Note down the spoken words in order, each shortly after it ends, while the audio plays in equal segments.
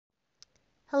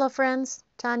Hello friends,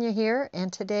 Tanya here,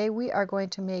 and today we are going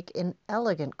to make an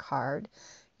elegant card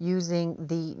using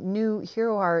the new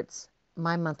Hero Arts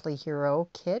My Monthly Hero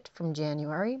kit from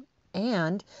January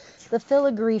and the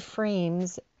Filigree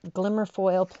frames, Glimmer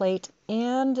foil plate,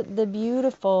 and the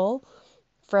beautiful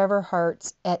Forever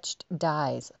Hearts etched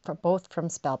dies, both from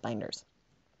Spellbinders.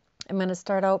 I'm going to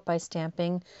start out by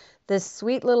stamping this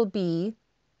sweet little bee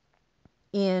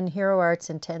in Hero Arts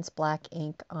Intense Black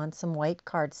ink on some white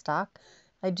cardstock.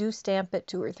 I do stamp it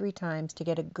 2 or 3 times to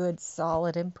get a good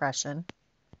solid impression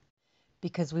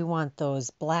because we want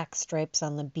those black stripes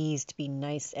on the bees to be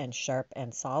nice and sharp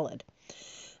and solid.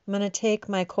 I'm going to take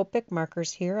my Copic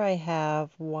markers here. I have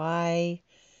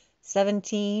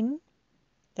Y17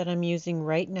 that I'm using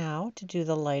right now to do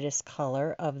the lightest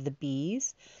color of the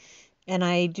bees. And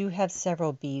I do have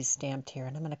several bees stamped here,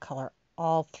 and I'm going to color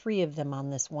all 3 of them on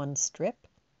this one strip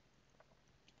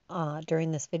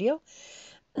during this video.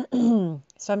 So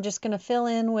I'm just going to fill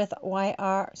in with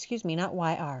YR, excuse me, not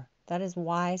YR. That is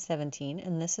Y17,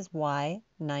 and this is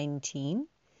Y19.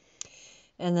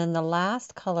 And then the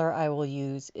last color I will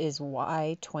use is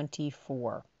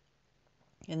Y24.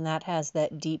 And that has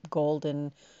that deep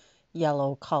golden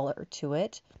yellow color to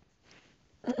it.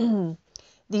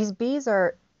 These bees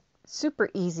are super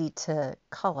easy to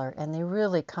color, and they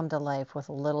really come to life with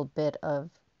a little bit of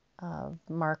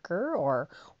marker or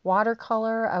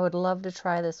watercolor. I would love to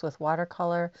try this with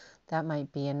watercolor. That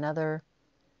might be another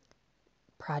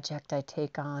project I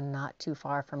take on not too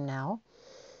far from now.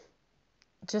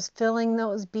 Just filling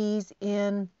those bees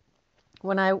in.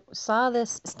 When I saw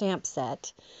this stamp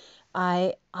set,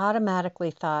 I automatically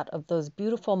thought of those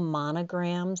beautiful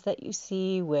monograms that you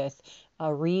see with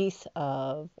a wreath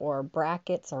of or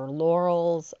brackets or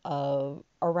laurels of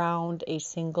around a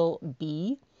single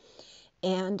bee.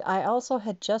 And I also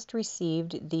had just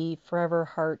received the Forever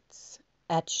Hearts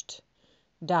etched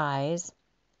dies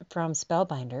from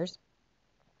Spellbinders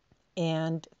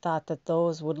and thought that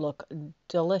those would look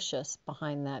delicious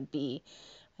behind that bee.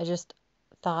 I just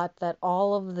thought that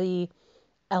all of the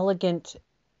elegant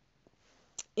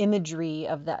imagery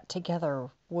of that together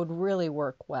would really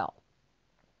work well.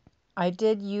 I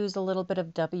did use a little bit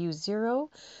of W0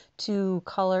 to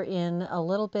color in a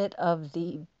little bit of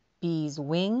the bee's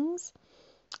wings.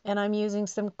 And I'm using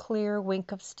some clear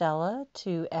Wink of Stella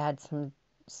to add some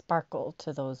sparkle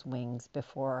to those wings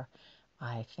before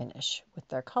I finish with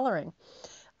their coloring.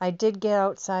 I did get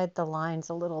outside the lines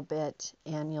a little bit,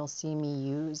 and you'll see me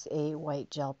use a white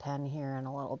gel pen here in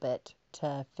a little bit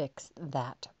to fix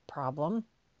that problem.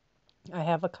 I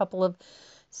have a couple of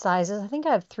sizes. I think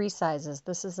I have 3 sizes.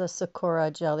 This is a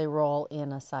Sakura Jelly Roll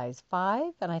in a size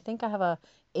 5, and I think I have a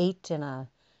 8 and a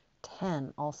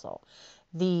 10 also.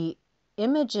 The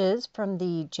images from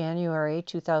the January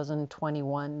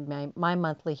 2021 My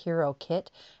Monthly Hero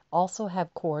kit also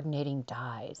have coordinating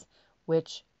dies,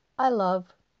 which I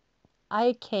love.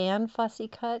 I can fussy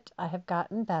cut. I have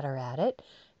gotten better at it.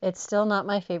 It's still not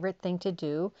my favorite thing to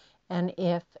do, and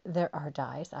if there are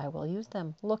dies, I will use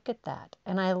them. Look at that.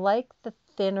 And I like the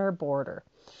thinner border.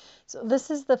 So this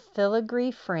is the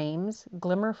Filigree Frames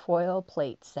Glimmer Foil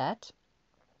Plate Set.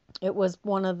 It was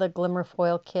one of the Glimmer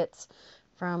Foil kits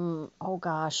from, oh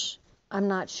gosh, I'm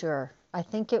not sure. I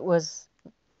think it was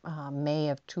May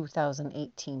of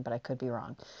 2018, but I could be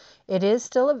wrong. It is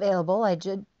still available. I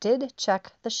did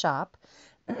check the shop.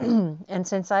 And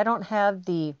since I don't have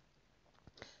the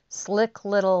slick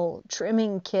little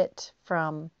trimming kit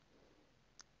from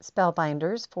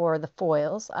Spellbinders for the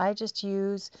foils, I just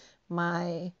use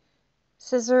my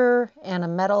scissor and a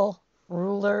metal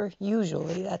ruler.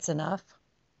 Usually that's enough.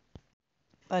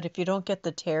 But if you don't get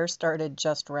the tear started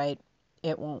just right,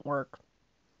 it won't work.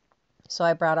 So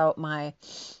I brought out my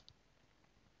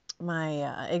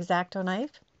X-Acto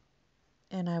knife,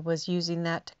 and I was using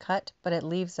that to cut, but it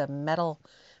leaves a metal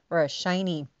or a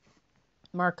shiny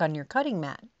mark on your cutting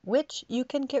mat, which you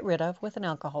can get rid of with an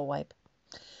alcohol wipe.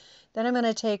 Then I'm going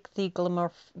to take the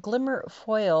Glimmer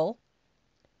foil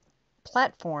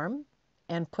platform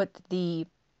and put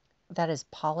that is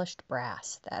polished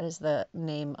brass. That is the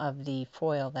name of the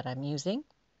foil that I'm using.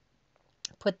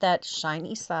 Put that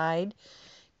shiny side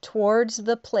towards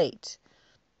the plate,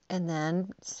 and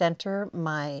then center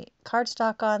my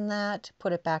cardstock on that,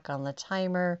 put it back on the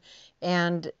timer,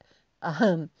 and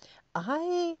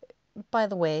I, by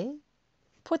the way,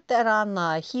 put that on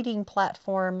the heating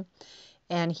platform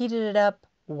and heated it up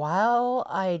while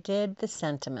I did the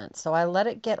sentiment. So I let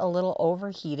it get a little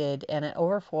overheated and it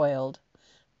overfoiled,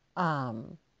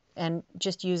 and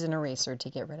just use an eraser to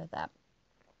get rid of that.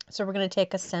 So we're going to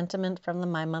take a sentiment from the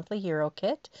My Monthly Hero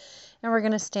kit, and we're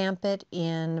going to stamp it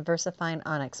in VersaFine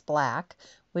Onyx Black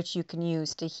which you can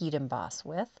use to heat emboss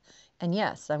with. And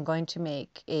yes, I'm going to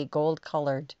make a gold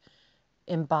colored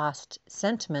embossed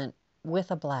sentiment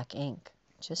with a black ink.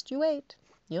 Just you wait,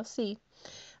 you'll see.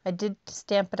 I did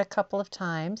stamp it a couple of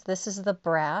times. This is the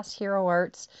Brass Hero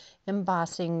Arts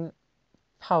embossing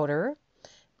powder.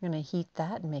 I'm going to heat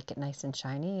that and make it nice and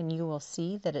shiny, and you will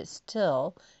see that it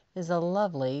still is a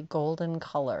lovely golden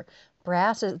color.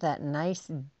 Brass is that nice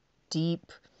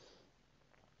deep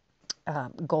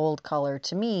gold color.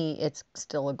 To me, it's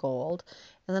still a gold.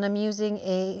 And then I'm using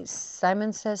a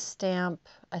Simon Says stamp.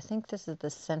 I think this is the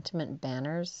Sentiment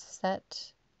Banners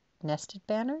set. Nested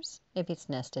Banners? Maybe it's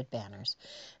Nested Banners.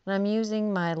 And I'm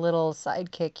using my little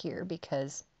sidekick here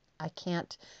because I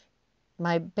can't,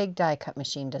 my big die cut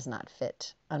machine does not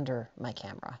fit under my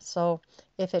camera. So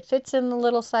if it fits in the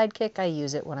little sidekick, I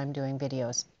use it when I'm doing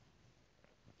videos.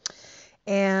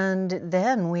 And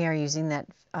then we are using that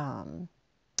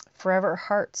Forever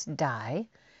Hearts die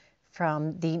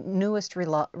from the newest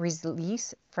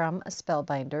release from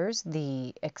Spellbinders,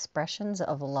 the Expressions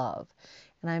of Love.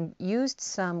 And I've used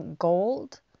some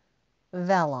gold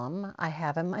vellum I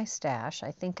have in my stash.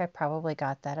 I think I probably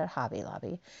got that at Hobby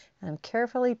Lobby. And I'm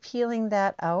carefully peeling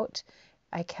that out.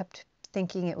 I kept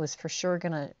thinking it was for sure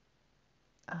going to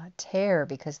tear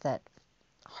because that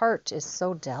heart is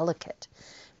so delicate.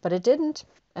 But it didn't,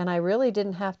 and I really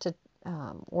didn't have to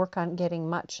work on getting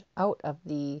much out of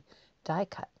the die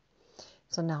cut.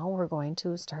 So now we're going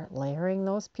to start layering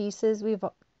those pieces we've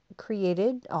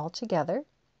created all together.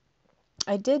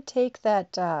 I did take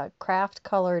that craft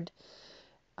colored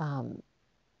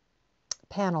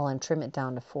panel and trim it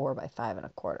down to 4 by 5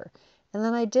 1/4. And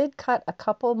then I did cut a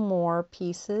couple more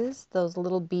pieces, those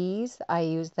little bees. I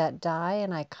used that die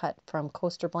and I cut from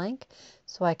Coaster Blank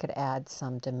so I could add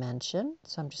some dimension.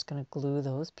 So I'm just going to glue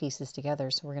those pieces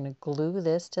together. So we're going to glue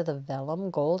this to the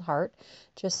vellum gold heart,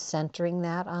 just centering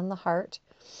that on the heart.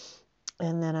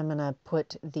 And then I'm going to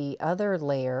put the other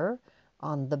layer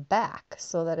on the back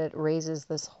so that it raises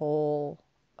this whole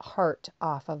heart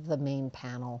off of the main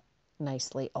panel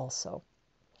nicely also.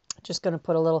 Just going to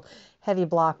put a little heavy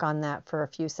block on that for a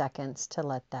few seconds to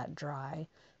let that dry.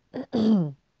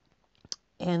 And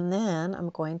then I'm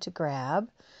going to grab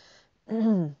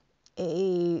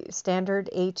a standard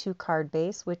A2 card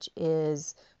base, which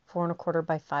is 4 1/4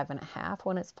 by 5 1/2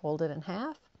 when it's folded in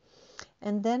half.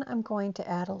 And then I'm going to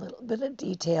add a little bit of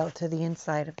detail to the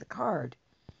inside of the card.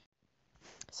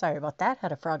 Sorry about that,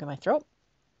 had a frog in my throat.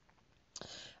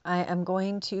 I am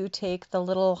going to take the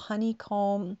little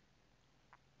honeycomb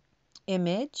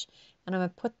image and I'm going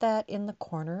to put that in the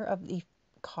corner of the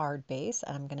card base.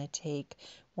 And I'm going to take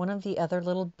one of the other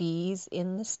little bees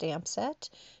in the stamp set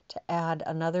to add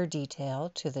another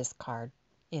detail to this card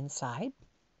inside.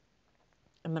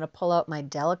 I'm going to pull out my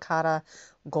Delicata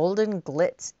Golden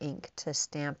Glitz ink to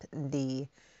stamp the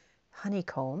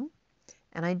honeycomb.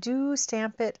 And I do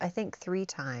stamp it, I think, 3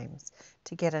 times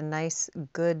to get a nice,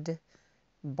 good,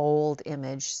 bold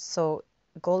image. So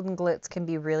Golden Glitz can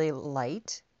be really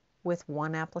light with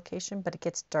one application, but it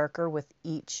gets darker with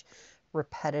each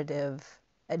repetitive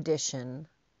addition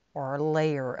or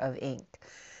layer of ink.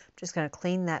 I'm just going to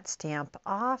clean that stamp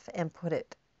off and put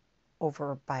it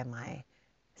over by my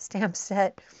stamp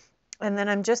set. And then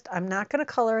I'm not going to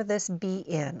color this bee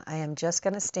in. I am just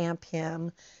going to stamp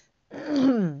him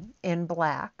in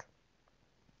black.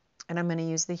 And I'm going to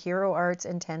use the Hero Arts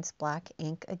Intense Black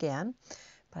ink again.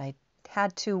 But I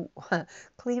had to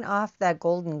clean off that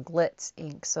Golden Glitz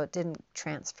ink so it didn't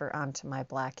transfer onto my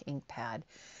black ink pad.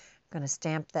 I'm going to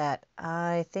stamp that.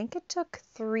 I think it took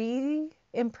 3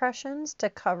 impressions to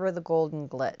cover the Golden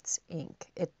Glitz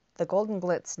ink. The Golden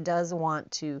Glitz does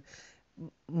want to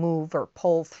move or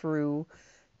pull through.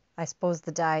 I suppose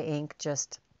the dye ink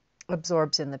just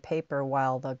absorbs in the paper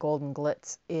while the Golden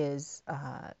Glitz is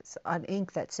an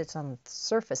ink that sits on the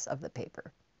surface of the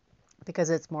paper because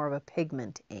it's more of a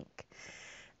pigment ink.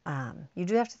 You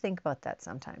do have to think about that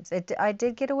sometimes. I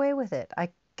did get away with it. I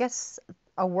guess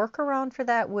a workaround for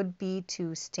that would be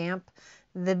to stamp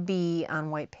the bee on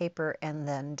white paper and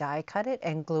then die cut it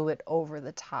and glue it over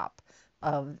the top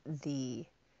of the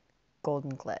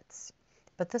Golden Glitz.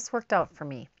 But this worked out for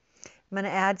me. I'm going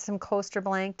to add some Coaster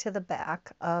Blank to the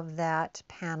back of that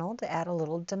panel to add a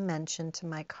little dimension to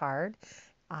my card.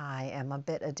 I am a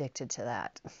bit addicted to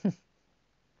that.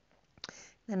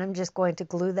 Then I'm just going to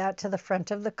glue that to the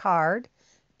front of the card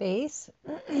base.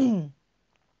 And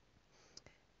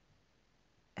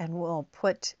we'll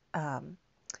put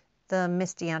the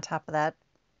Misty on top of that,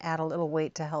 add a little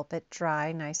weight to help it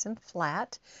dry nice and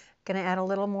flat. Going to add a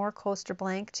little more Coaster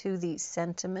Blank to the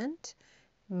sentiment.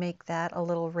 Make that a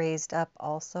little raised up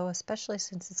also, especially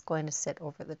since it's going to sit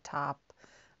over the top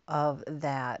of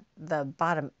that, the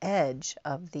bottom edge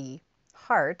of the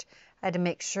heart. I had to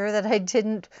make sure that I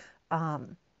didn't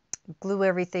glue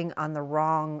everything on the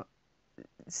wrong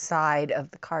side of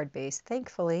the card base.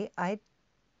 Thankfully, I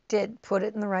did put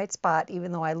it in the right spot,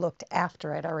 even though I looked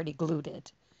after I'd already glued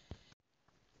it.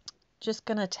 Just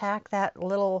going to tack that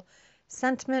little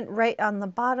sentiment right on the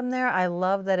bottom there. I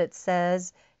love that it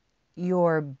says,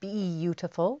 "You're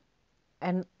beautiful."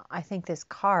 And I think this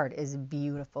card is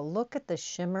beautiful. Look at the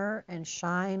shimmer and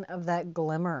shine of that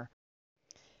glimmer.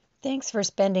 Thanks for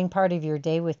spending part of your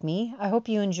day with me. I hope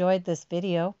you enjoyed this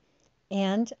video,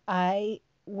 and I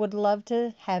would love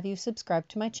to have you subscribe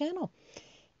to my channel.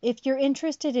 If you're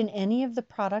interested in any of the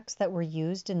products that were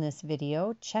used in this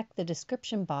video, check the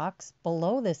description box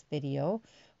below this video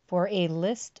for a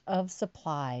list of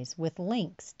supplies with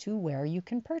links to where you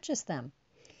can purchase them.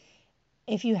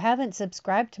 If you haven't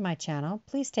subscribed to my channel,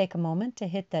 please take a moment to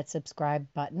hit that subscribe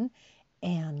button,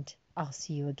 and I'll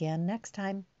see you again next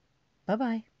time.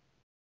 Bye-bye.